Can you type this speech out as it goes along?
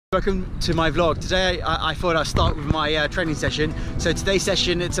Welcome to my vlog. Today I thought I'd start with my training session. So today's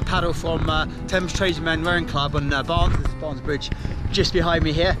session, it's a paddle from Thames Tradesmen Rowing Club on Barnes. This is Barnes Bridge just behind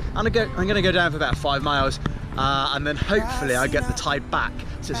me here. And I'm going to go down for about 5 miles and then hopefully I get the tide back.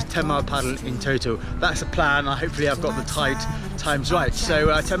 So it's a 10-mile paddle in total. That's the plan. Hopefully I've got the tide times right. So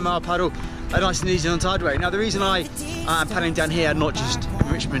 10-mile paddle, nice and easy on tideway. Now the reason I'm paddling down here, not just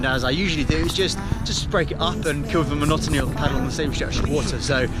Richmond as I usually do, is just to break it up and kill the monotony of the paddle on the same stretch of water.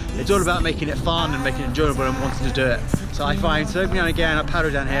 So it's all about making it fun and making it enjoyable and wanting to do it. So I find so every now and again I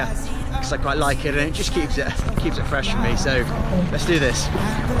paddle down here because I quite like it and it just keeps it fresh for me. So let's do this.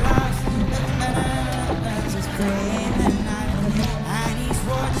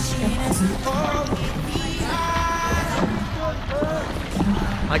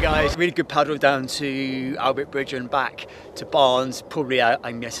 Hi guys, really good paddle down to Albert Bridge and back to Barnes. Probably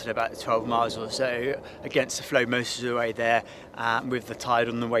I'm guessing about 12 miles or so against the flow most of the way there with the tide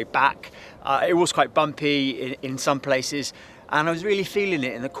on the way back. It was quite bumpy in some places and I was really feeling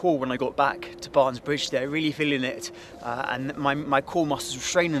it in the core when I got back to Barnes Bridge there, really feeling it and my core muscles were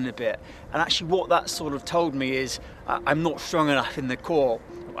straining a bit. And actually what that sort of told me is I'm not strong enough in the core.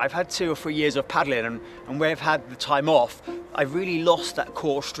 I've had 2 or 3 years of paddling and where I've had the time off, I've really lost that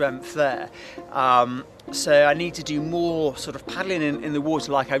core strength there. So I need to do more sort of paddling in the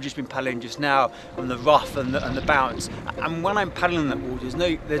water like I've just been paddling just now on the rough and the bounce. And when I'm paddling in that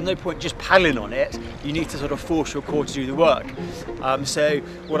water, there's no point just paddling on it. You need to sort of force your core to do the work. So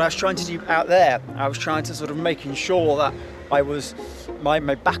what I was trying to do out there, I was trying to sort of making sure that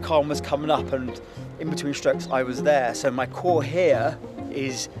my back arm was coming up and in between strokes I was there. So my core here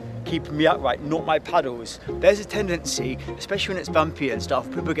is keeping me upright, not my paddles. There's a tendency, especially when it's bumpy and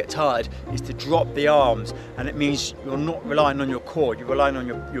stuff, people get tired, is to drop the arms, and it means you're not relying on your core, you're relying on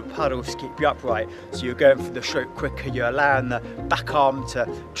your paddles to keep you upright. So you're going for the stroke quicker, you're allowing the back arm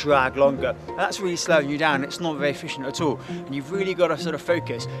to drag longer, and that's really slowing you down. It's not very efficient at all, and you've really got to sort of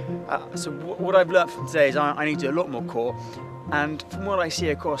focus. So what I've learned from today is I need to do a lot more core. And from what I see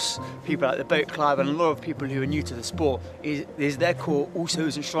across people at the boat club and a lot of people who are new to the sport is their core also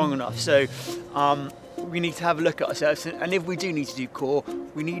isn't strong enough. So we need to have a look at ourselves, and if we do need to do core,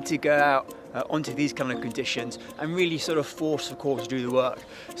 we need to go out onto these kind of conditions and really sort of force the core to do the work.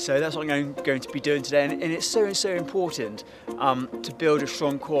 So that's what I'm going to be doing today, and it's so important to build a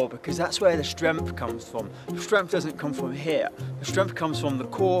strong core, because that's where the strength comes from. The strength doesn't come from here. The strength comes from the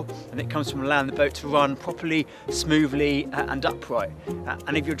core, and it comes from allowing the boat to run properly, smoothly and upright.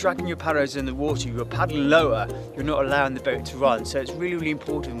 And if you're dragging your paddles in the water, you're paddling lower, you're not allowing the boat to run. So it's really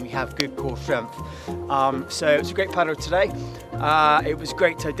important we have good core strength. So it's a great paddle today. It was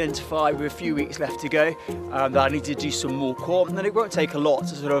great to identify with a few weeks left to go that I need to do some more core, and it won't take a lot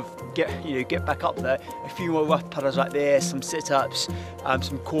to sort of get back up there. A few more rough paddles like this, some sit-ups,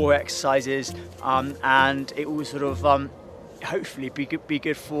 some core exercises, and it will sort of hopefully be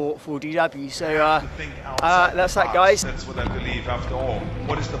good for DW. So that's that, guys. That's what I believe. After all,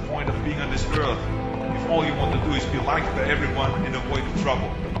 what is the point of being on this earth if all you want to do is be liked by everyone and avoid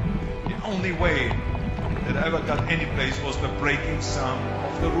trouble? The only way that I ever got any place was by breaking some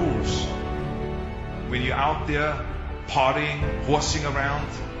of the rules. When you're out there partying, horsing around,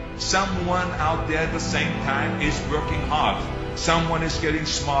 someone out there at the same time is working hard. Someone is getting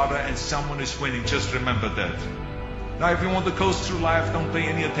smarter and someone is winning. Just remember that. Now, if you want to coast through life, don't pay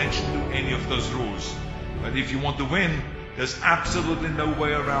any attention to any of those rules. But if you want to win, there's absolutely no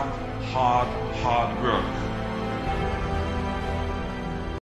way around hard work.